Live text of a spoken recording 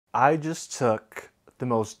I just took the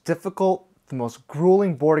most difficult, the most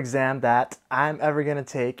grueling board exam that I'm ever gonna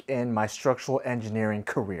take in my structural engineering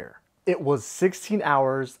career. It was 16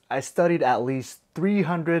 hours, I studied at least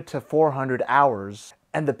 300 to 400 hours,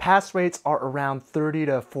 and the pass rates are around 30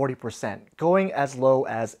 to 40%, going as low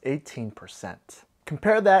as 18%.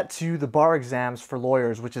 Compare that to the bar exams for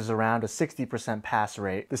lawyers, which is around a 60% pass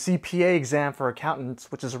rate, the CPA exam for accountants,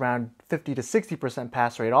 which is around 50 to 60%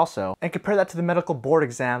 pass rate also, and compare that to the medical board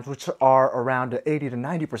exams, which are around an 80 to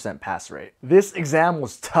 90% pass rate. This exam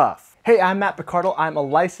was tough. Hey, I'm Matt Picardal. I'm a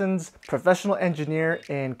licensed professional engineer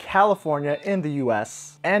in California in the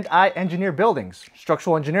US, and I engineer buildings,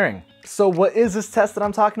 structural engineering. So what is this test that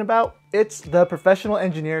I'm talking about? It's the Professional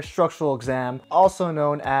Engineer Structural Exam, also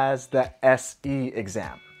known as the SE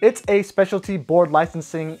exam. It's a specialty board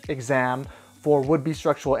licensing exam for would-be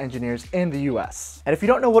structural engineers in the US. And if you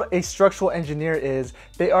don't know what a structural engineer is,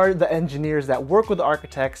 they are the engineers that work with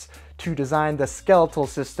architects to design the skeletal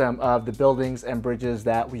system of the buildings and bridges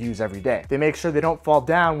that we use every day. They make sure they don't fall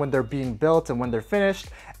down when they're being built and when they're finished,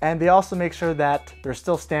 and they also make sure that they're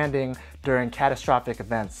still standing during catastrophic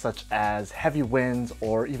events such as heavy winds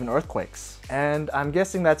or even earthquakes. And I'm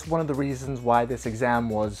guessing that's one of the reasons why this exam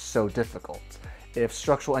was so difficult. If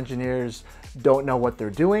structural engineers don't know what they're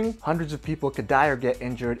doing, hundreds of people could die or get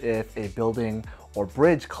injured if a building or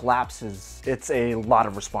bridge collapses. It's a lot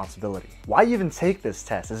of responsibility. Why even take this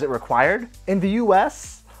test? Is it required? In the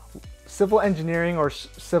US, civil engineering or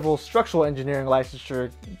civil structural engineering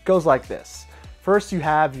licensure goes like this. First, you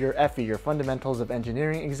have your FE, your Fundamentals of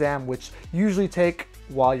Engineering exam, which usually take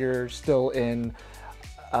while you're still in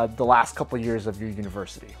the last couple years of your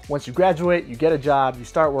university. Once you graduate, you get a job, you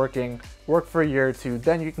start working, work for a year or two,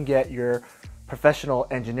 then you can get your professional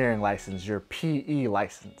engineering license, your PE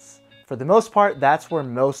license. For the most part, that's where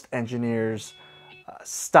most engineers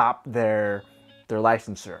stop their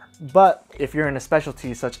licensure. But if you're in a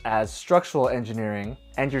specialty such as structural engineering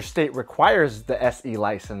and your state requires the SE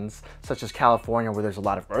license, such as California where there's a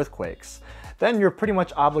lot of earthquakes, then you're pretty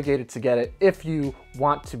much obligated to get it if you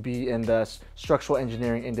want to be in the structural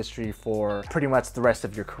engineering industry for pretty much the rest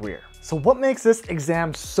of your career. So what makes this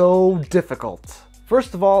exam so difficult?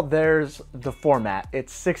 First of all, there's the format.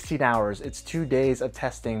 It's 16 hours. It's 2 days of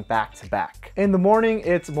testing back to back. In the morning,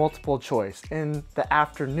 it's multiple choice. In the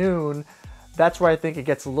afternoon, that's where I think it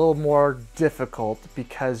gets a little more difficult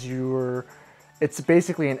because it's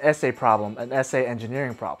basically an essay problem, an essay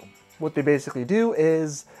engineering problem. What they basically do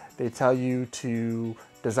is they tell you to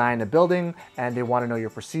design a building and they want to know your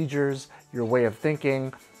procedures, your way of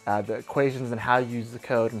thinking, the equations and how you use the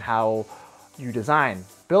code and how you design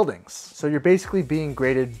buildings. So you're basically being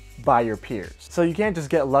graded by your peers. So you can't just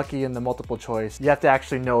get lucky in the multiple choice. You have to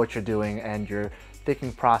actually know what you're doing, and your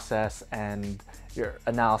thinking process and your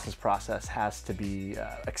analysis process has to be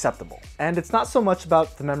acceptable. And it's not so much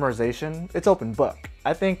about the memorization, it's open book.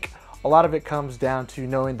 I think a lot of it comes down to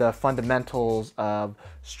knowing the fundamentals of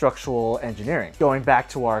structural engineering. Going back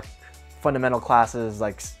to our fundamental classes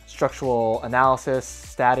like structural analysis,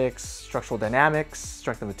 statics, structural dynamics,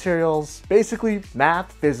 strength of materials, basically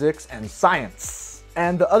math, physics, and science.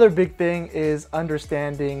 And the other big thing is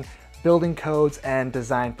understanding building codes and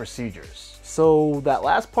design procedures. So that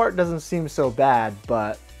last part doesn't seem so bad,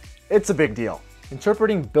 but it's a big deal.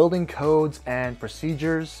 Interpreting building codes and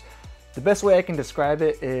procedures, the best way I can describe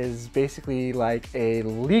it is basically like a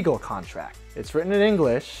legal contract. It's written in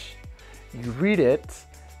English, you read it,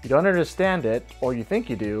 you don't understand it, or you think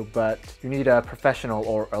you do, but you need a professional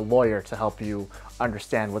or a lawyer to help you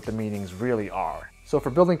understand what the meanings really are. So for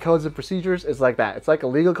building codes and procedures, it's like that. It's like a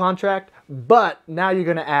legal contract, but now you're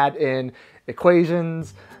gonna add in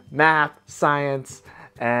equations, math, science,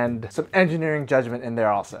 and some engineering judgment in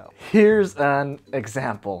there also. Here's an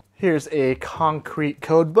example. Here's a concrete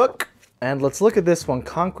code book, and let's look at this one.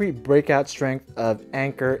 Concrete breakout strength of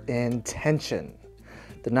anchor in tension.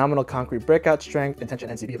 The nominal concrete breakout strength in tension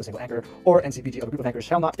NCB of a single anchor or NCBG of a group of anchors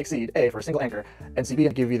shall not exceed A for a single anchor. NCB,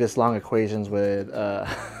 and give you this long equations with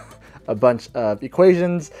a bunch of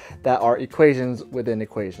equations that are equations within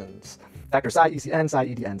equations. Factor psi ECN, psi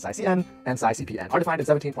EDN, psi CN, and psi CPN are defined in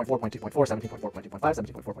 17.4.2.4, 17.4.2.5,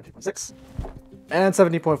 17.4.2.6, and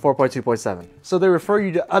 17.4.2.7. So they refer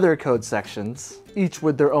you to other code sections, each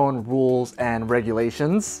with their own rules and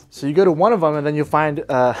regulations. So you go to one of them and then you'll find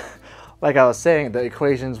like I was saying, the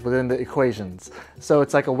equations within the equations. So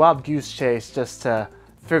it's like a wild goose chase just to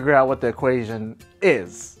figure out what the equation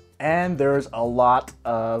is. And there's a lot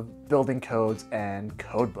of building codes and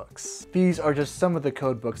code books. These are just some of the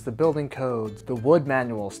code books, the building codes, the wood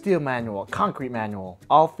manual, steel manual, concrete manual,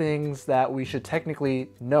 all things that we should technically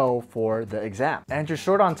know for the exam. And you're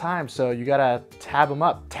short on time, so you gotta tab them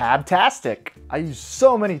up. Tabtastic. I use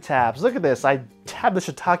so many tabs. Look at this, I tabbed the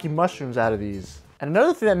shiitake mushrooms out of these. And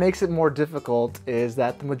another thing that makes it more difficult is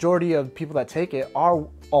that the majority of people that take it are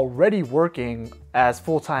already working as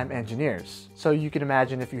full-time engineers. So you can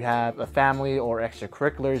imagine if you have a family or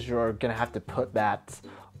extracurriculars, you're gonna have to put that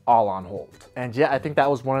all on hold. And yeah, I think that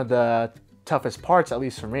was one of the toughest parts, at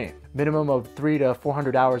least for me. Minimum of 300 to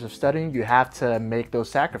 400 hours of studying, you have to make those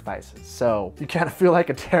sacrifices. So you kind of feel like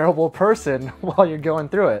a terrible person while you're going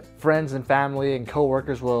through it. Friends and family and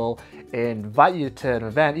coworkers will invite you to an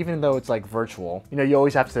event, even though it's like virtual. You know, you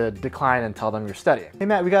always have to decline and tell them you're studying. Hey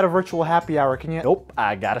Matt, we got a virtual happy hour, can you? Nope,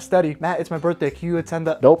 I gotta study. Matt, it's my birthday, can you attend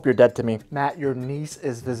the? Nope, you're dead to me. Matt, your niece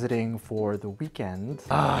is visiting for the weekend.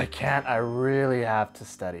 I can't, I really have to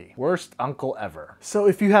study. Worst uncle ever. So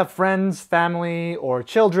if you have friends, family, or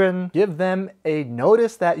children, give them a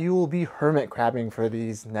notice that you will be hermit crabbing for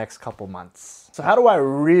these next couple months. So how do I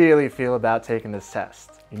really feel about taking this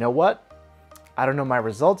test? You know what? I don't know my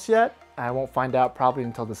results yet. I won't find out probably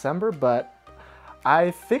until December, but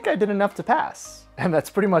I think I did enough to pass. And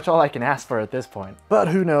that's pretty much all I can ask for at this point. But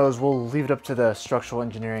who knows, we'll leave it up to the structural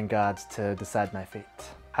engineering gods to decide my fate.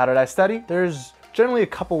 How did I study? There's generally a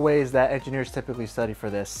couple ways that engineers typically study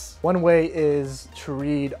for this. One way is to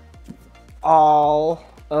read all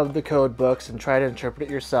of the code books and try to interpret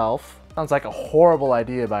it yourself. Sounds like a horrible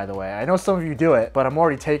idea, by the way. I know some of you do it, but I'm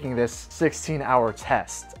already taking this 16-hour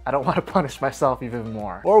test. I don't want to punish myself even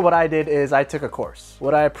more. Or what I did is I took a course.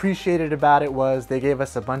 What I appreciated about it was they gave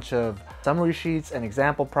us a bunch of summary sheets and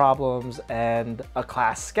example problems and a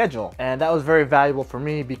class schedule. And that was very valuable for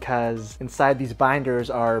me because inside these binders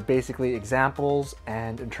are basically examples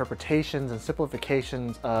and interpretations and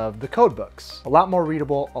simplifications of the code books. A lot more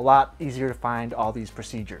readable, a lot easier to find all these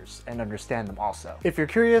procedures and understand them also. If you're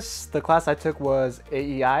curious, the class I took was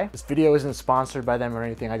AEI. This video isn't sponsored by them or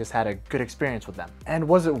anything, I just had a good experience with them. And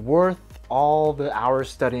was it worth all the hours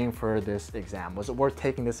studying for this exam? Was it worth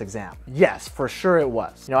taking this exam? Yes, for sure it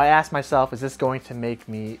was. You know, I asked myself, is this going to make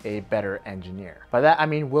me a better engineer? By that I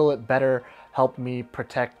mean, will it better help me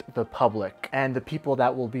protect the public and the people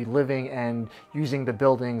that will be living and using the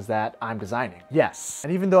buildings that I'm designing? Yes.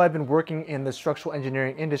 And even though I've been working in the structural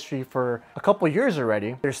engineering industry for a couple years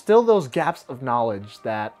already, there's still those gaps of knowledge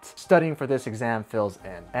that studying for this exam fills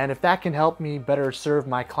in. And if that can help me better serve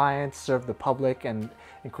my clients, serve the public, and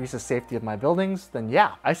increase the safety of my buildings, then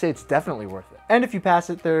yeah, I say it's definitely worth it. And if you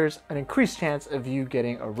pass it, there's an increased chance of you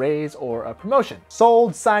getting a raise or a promotion.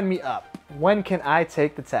 Sold, sign me up. When can I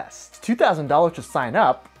take the test? $2,000 to sign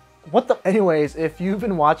up? What the? Anyways, if you've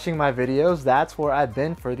been watching my videos, that's where I've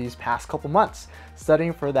been for these past couple months,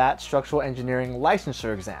 studying for that structural engineering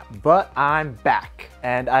licensure exam. But I'm back,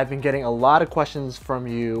 and I've been getting a lot of questions from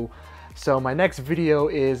you. So my next video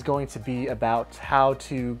is going to be about how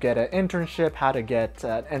to get an internship, how to get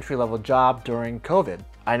an entry-level job during COVID.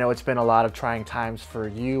 I know it's been a lot of trying times for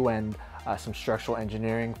you and some structural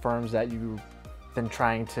engineering firms that you've been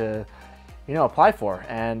trying to, you know, apply for,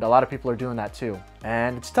 and a lot of people are doing that too.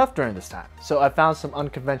 And it's tough during this time. So I found some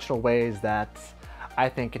unconventional ways that I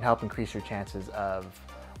think can help increase your chances of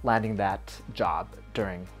landing that job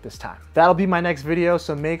during this time. That'll be my next video,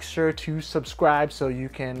 so make sure to subscribe so you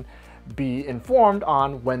can be informed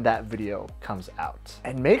on when that video comes out.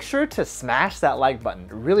 And make sure to smash that like button.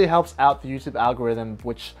 It really helps out the YouTube algorithm,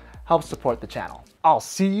 which helps support the channel. I'll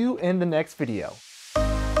see you in the next video.